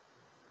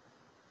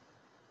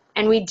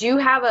 And we do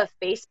have a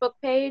Facebook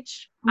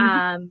page.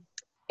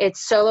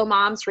 It's Solo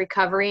Moms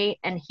Recovery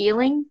and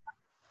Healing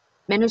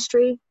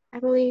Ministry, I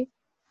believe.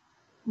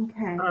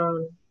 Okay.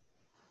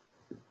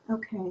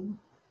 Okay.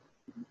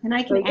 And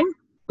I can add,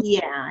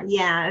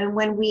 and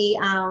when we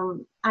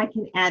I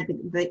can add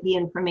the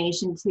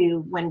information to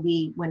when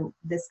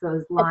this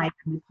goes live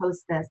and we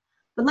post this.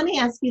 But let me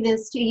ask you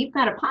this too. You've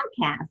got a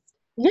podcast.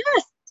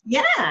 Yes.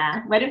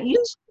 Yeah. Why don't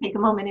you take a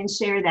moment and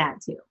share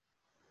that too?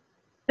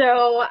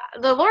 So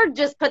the Lord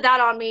just put that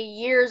on me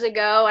years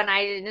ago, and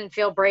I didn't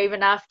feel brave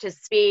enough to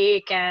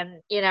speak,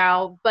 and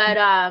but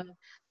I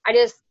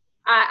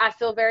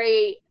feel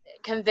very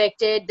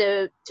convicted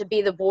to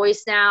be the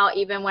voice now,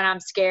 even when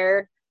I'm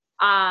scared.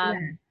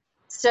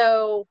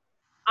 So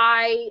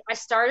I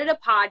started a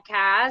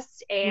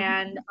podcast,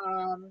 and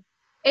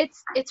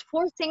it's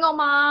for single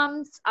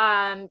moms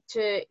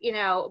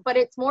but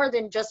it's more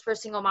than just for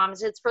single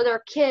moms. It's for their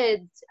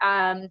kids,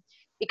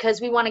 because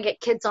we want to get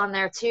kids on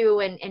there too,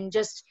 and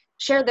just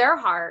share their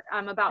heart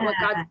about what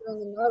God's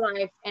doing in their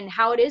life and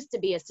how it is to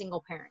be a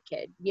single parent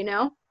kid,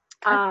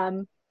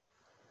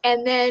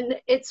 and then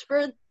it's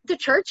for the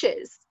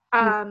churches,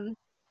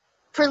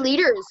 for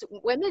leaders,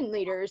 women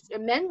leaders,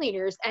 men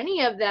leaders,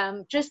 any of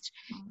them, just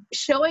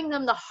showing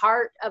them the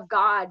heart of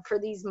God for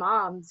these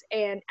moms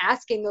and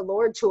asking the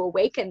Lord to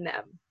awaken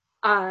them,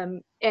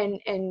 and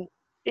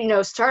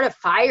start a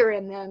fire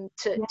in them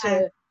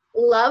to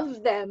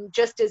love them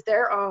just as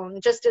their own,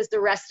 just as the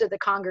rest of the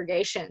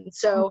congregation.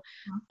 So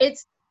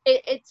it's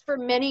for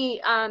many,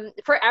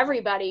 for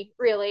everybody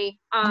really.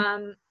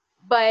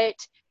 But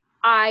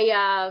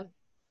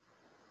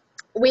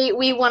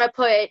we want to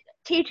put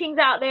teachings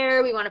out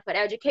there. We want to put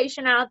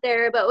education out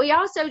there, but we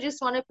also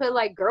just want to put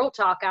like girl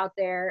talk out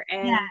there.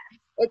 And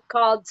it's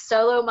called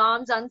Solo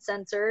Moms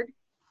Uncensored.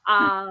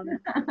 And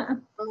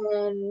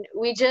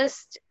we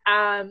just,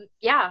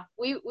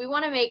 we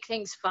want to make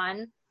things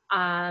fun,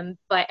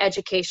 but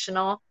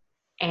educational.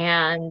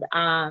 And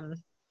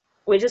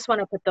we just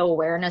want to put the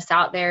awareness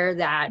out there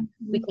that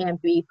we can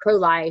be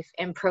pro-life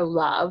and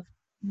pro-love.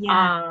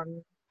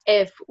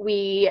 If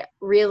we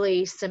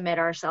really submit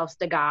ourselves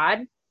to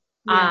God,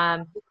 we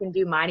can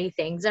do mighty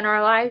things in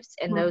our lives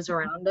and those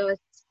around us.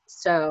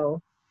 So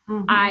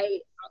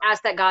I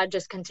ask that God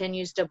just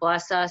continues to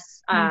bless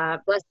us,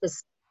 bless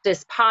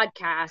this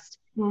podcast,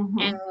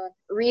 and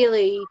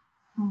really,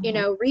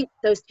 reach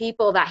those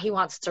people that He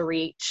wants to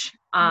reach,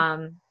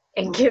 and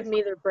give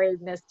me the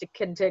braveness to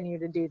continue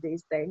to do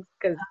these things,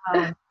 because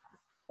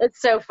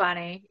it's so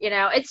funny.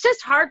 It's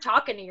just hard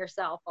talking to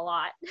yourself a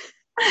lot.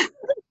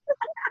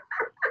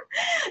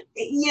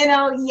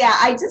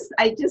 I just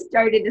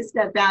started to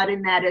step out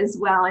in that as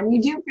well. And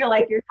you do feel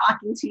like you're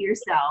talking to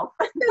yourself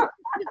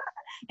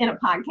in a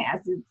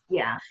podcast.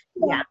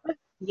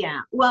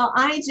 Well,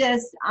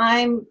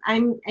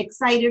 I'm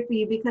excited for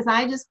you, because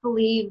I just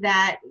believe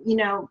that,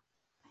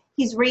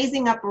 He's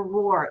raising up a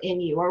roar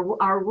in you,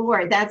 or our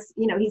roar. That's,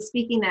 He's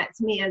speaking that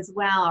to me as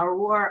well. Our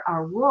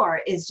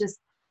roar is just,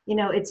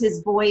 it's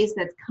His voice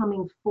that's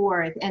coming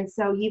forth. And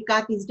so you've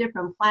got these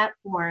different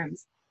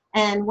platforms.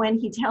 And when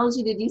he tells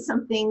you to do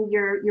something,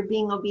 you're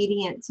being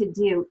obedient to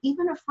do,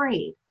 even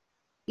afraid.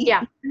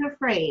 Yeah. Even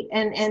afraid.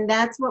 And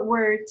that's what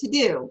we're to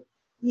do,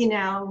 you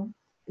know,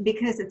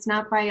 because it's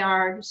not by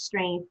our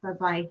strength, but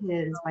by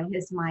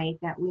his might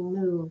that we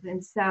move.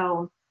 And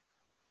so,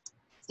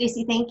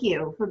 Stacy, thank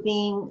you for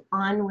being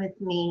on with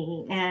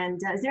me.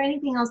 And is there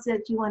anything else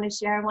that you want to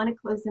share? I want to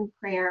close in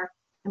prayer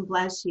and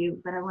bless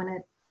you, but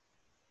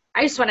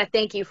I just want to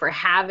thank you for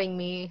having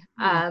me.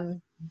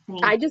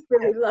 thank I just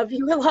really love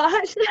you a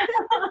lot.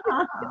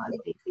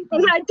 Stacy,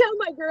 And I tell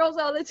my girls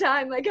all the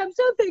time, like, I'm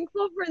so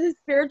thankful for the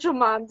spiritual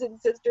moms and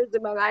sisters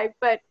in my life,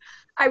 but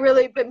I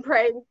really been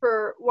praying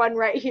for one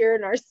right here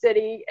in our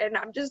city, and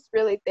I'm just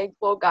really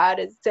thankful God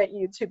has sent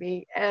you to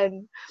me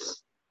and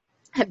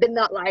have been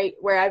that light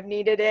where I've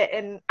needed it,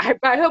 and I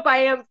hope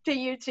I am to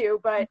you too,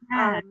 but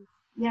yes.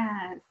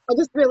 I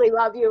just really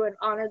love you and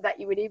honored that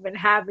you would even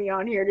have me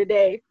on here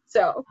today,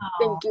 so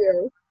thank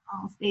you.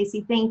 Oh,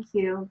 Stacy, thank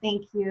you.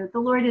 Thank you. The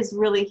Lord is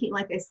really,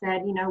 like I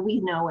said, you know, we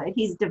know it.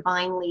 He's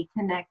divinely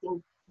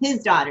connecting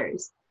his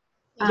daughters.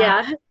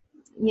 Yeah.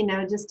 You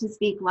know, just to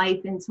speak life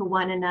into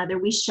one another.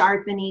 We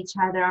sharpen each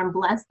other. I'm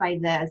blessed by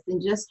this.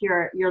 And just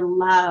your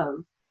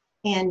love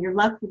and your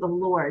love for the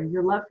Lord,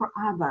 your love for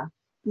Abba,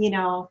 you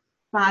know,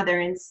 Father.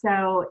 And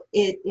so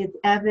it's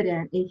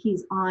evident that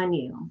he's on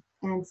you.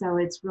 And so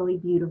it's really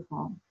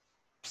beautiful.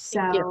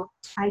 So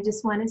I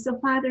just want to, so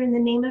Father, in the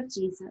name of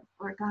Jesus,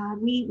 Lord God,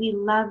 we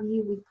love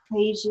you, we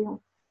praise you,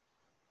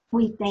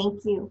 we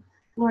thank you.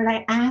 Lord,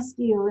 I ask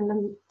you,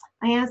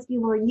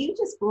 Lord, you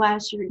just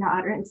bless your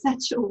daughter in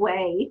such a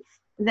way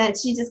that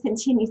she just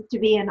continues to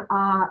be in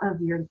awe of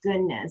your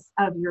goodness,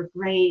 of your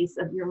grace,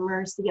 of your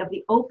mercy, of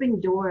the open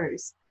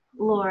doors,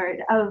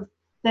 Lord, of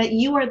that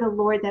you are the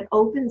Lord that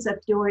opens up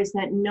doors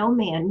that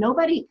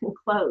nobody can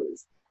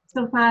close.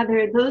 So,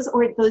 Father, those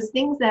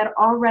things that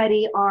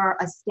already are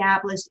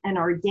established and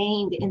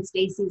ordained in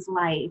Stacy's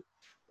life,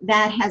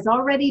 that has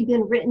already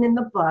been written in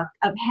the book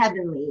of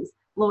heavenlies,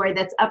 Lord,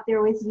 that's up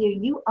there with you.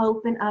 You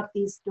open up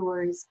these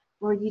doors,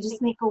 Lord. You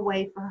just make a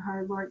way for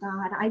her, Lord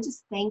God. I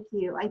just thank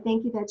you. I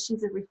thank you that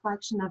she's a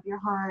reflection of your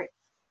heart,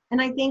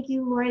 and I thank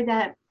you, Lord,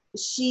 that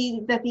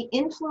the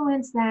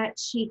influence that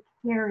she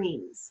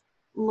carries,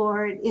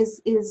 Lord,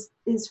 is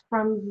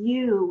from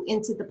you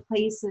into the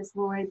places,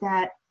 Lord,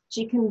 that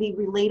she can be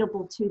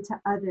relatable to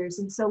others.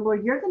 And so,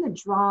 Lord, you're going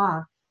to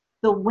draw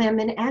the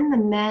women and the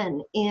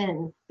men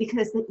in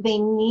because they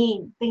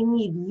need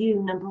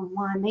you, number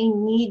one. They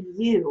need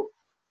you.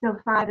 So,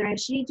 Father,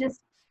 as she just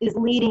is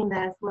leading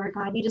this, Lord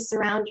God, you just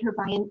surround her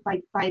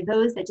by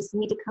those that just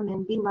need to come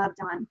in, be loved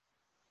on,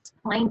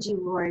 find you,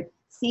 Lord,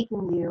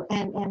 seeking you.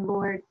 And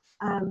Lord,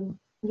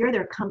 you're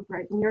their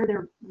comfort, and you're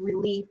their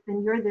relief,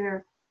 and you're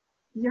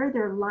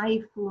their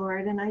life,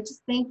 Lord. And I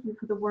just thank you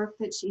for the work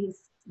that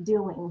she's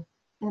doing.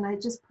 And I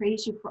just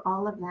praise you for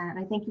all of that.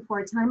 I thank you for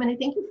our time. And I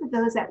thank you for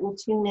those that will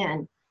tune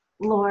in.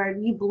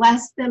 Lord, you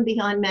bless them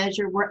beyond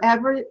measure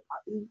wherever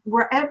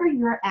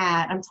you're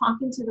at. I'm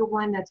talking to the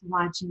one that's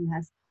watching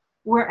this.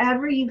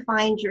 Wherever you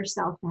find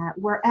yourself at,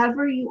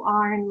 wherever you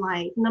are in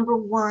life, number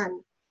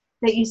one,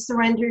 that you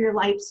surrender your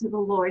life to the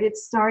Lord. It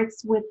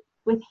starts with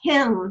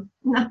him.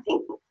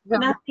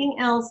 Nothing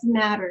else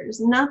matters.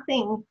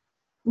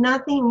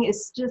 Nothing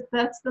is just,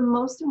 that's the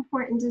most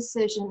important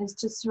decision, is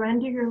to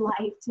surrender your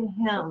life to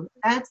him.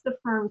 That's the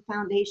firm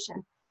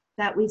foundation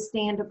that we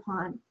stand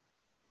upon.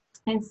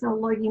 And so,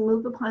 Lord, you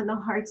move upon the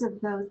hearts of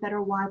those that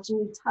are watching.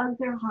 You tug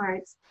their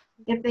hearts.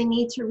 If they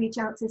need to reach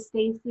out to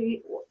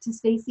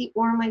Stacy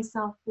or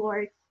myself,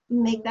 Lord,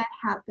 you make that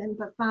happen.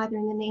 But Father,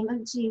 in the name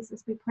of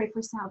Jesus, we pray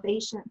for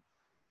salvation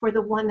for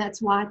the one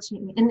that's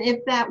watching. And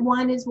if that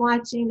one is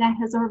watching that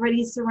has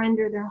already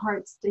surrendered their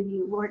hearts to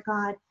you, Lord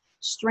God,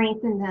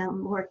 strengthen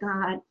them, Lord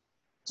God.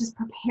 Just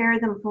prepare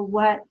them for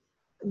what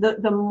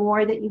the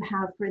more that you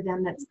have for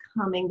them that's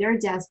coming, their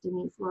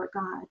destinies, Lord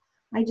God.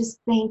 I just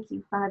thank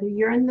you, Father.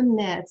 You're in the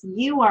midst.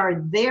 You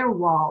are their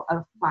wall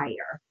of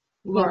fire,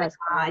 Lord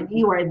God.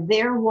 You are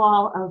their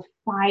wall of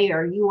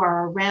fire. You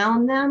are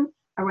around them,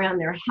 around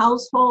their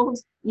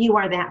households. You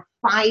are that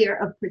fire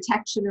of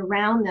protection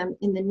around them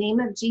in the name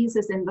of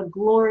Jesus, and the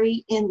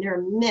glory in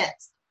their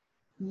midst.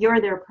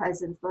 You're their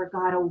presence, Lord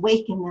God.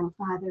 Awaken them,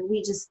 Father.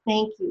 We just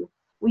thank you.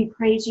 We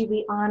praise you.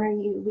 We honor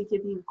you. We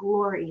give you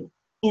glory.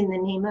 In the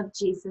name of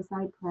Jesus,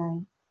 I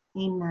pray.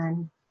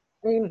 Amen.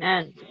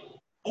 Amen.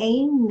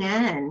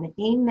 Amen.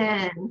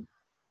 Amen.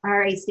 All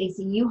right,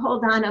 Stacy, you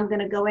hold on. I'm going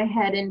to go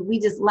ahead, and we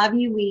just love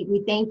you.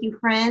 We thank you,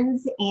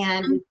 friends,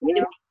 and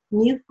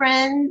new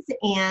friends,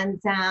 and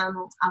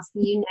I'll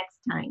see you next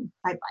time.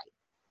 Bye-bye.